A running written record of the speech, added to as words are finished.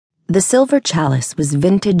The silver chalice was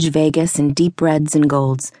vintage Vegas in deep reds and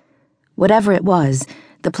golds. Whatever it was,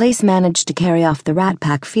 the place managed to carry off the Rat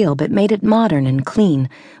Pack feel but made it modern and clean,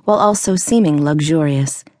 while also seeming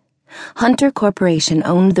luxurious. Hunter Corporation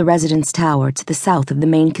owned the residence tower to the south of the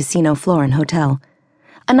main casino floor and hotel.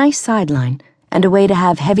 A nice sideline, and a way to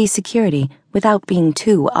have heavy security without being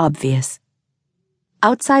too obvious.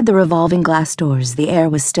 Outside the revolving glass doors, the air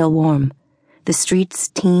was still warm. The streets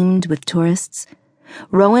teemed with tourists.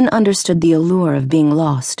 Rowan understood the allure of being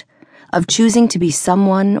lost, of choosing to be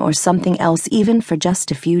someone or something else even for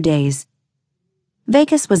just a few days.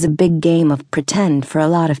 Vegas was a big game of pretend for a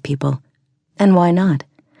lot of people. And why not?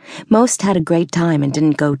 Most had a great time and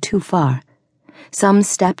didn't go too far. Some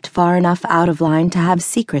stepped far enough out of line to have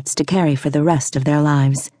secrets to carry for the rest of their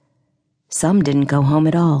lives. Some didn't go home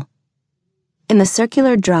at all. In the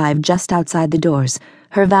circular drive just outside the doors,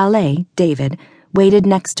 her valet, David, waited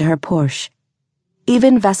next to her Porsche.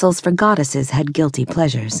 Even vessels for goddesses had guilty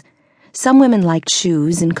pleasures. Some women liked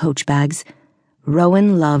shoes and coach bags.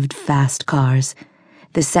 Rowan loved fast cars.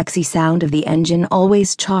 The sexy sound of the engine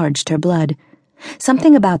always charged her blood.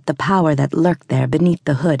 Something about the power that lurked there beneath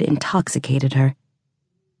the hood intoxicated her.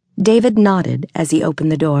 David nodded as he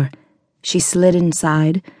opened the door. She slid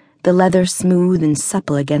inside, the leather smooth and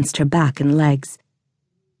supple against her back and legs.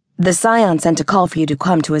 "The Scion sent a call for you to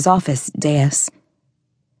come to his office, Deus."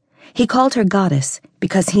 He called her goddess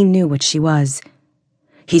because he knew what she was.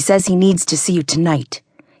 "He says he needs to see you tonight.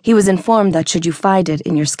 He was informed that should you find it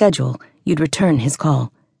in your schedule, you'd return his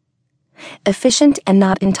call." Efficient and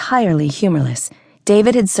not entirely humorless,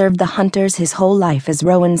 David had served the hunters his whole life as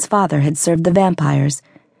Rowan's father had served the vampires.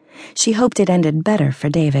 She hoped it ended better for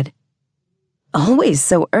David. Always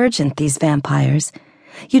so urgent, these vampires.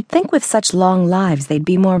 You'd think with such long lives they'd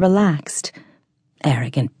be more relaxed.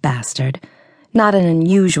 Arrogant bastard. Not an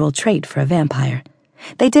unusual trait for a vampire.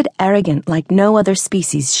 They did arrogant like no other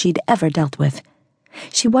species she'd ever dealt with.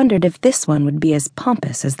 She wondered if this one would be as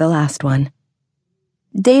pompous as the last one.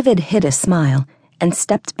 David hid a smile and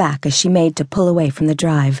stepped back as she made to pull away from the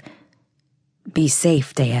drive. "Be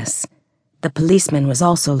safe, Deus. The policeman was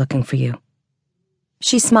also looking for you."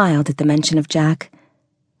 She smiled at the mention of Jack.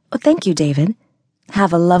 "Oh, thank you, David.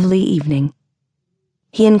 Have a lovely evening."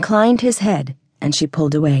 He inclined his head, and she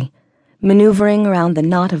pulled away, maneuvering around the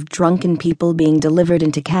knot of drunken people being delivered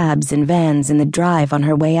into cabs and vans in the drive on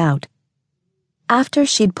her way out. After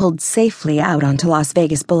she'd pulled safely out onto Las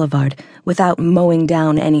Vegas Boulevard without mowing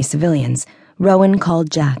down any civilians, Rowan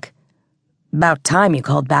called Jack. "About time you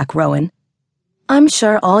called back, Rowan." "I'm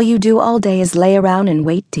sure all you do all day is lay around and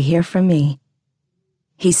wait to hear from me."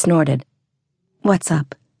 He snorted. "What's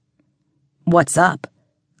up?" "What's up?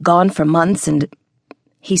 Gone for months and—"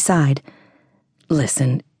 He sighed.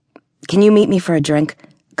 "Listen, can you meet me for a drink?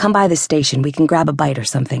 Come by the station, we can grab a bite or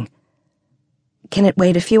something." "Can it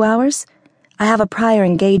wait a few hours? I have a prior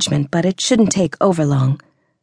engagement, but it shouldn't take overlong."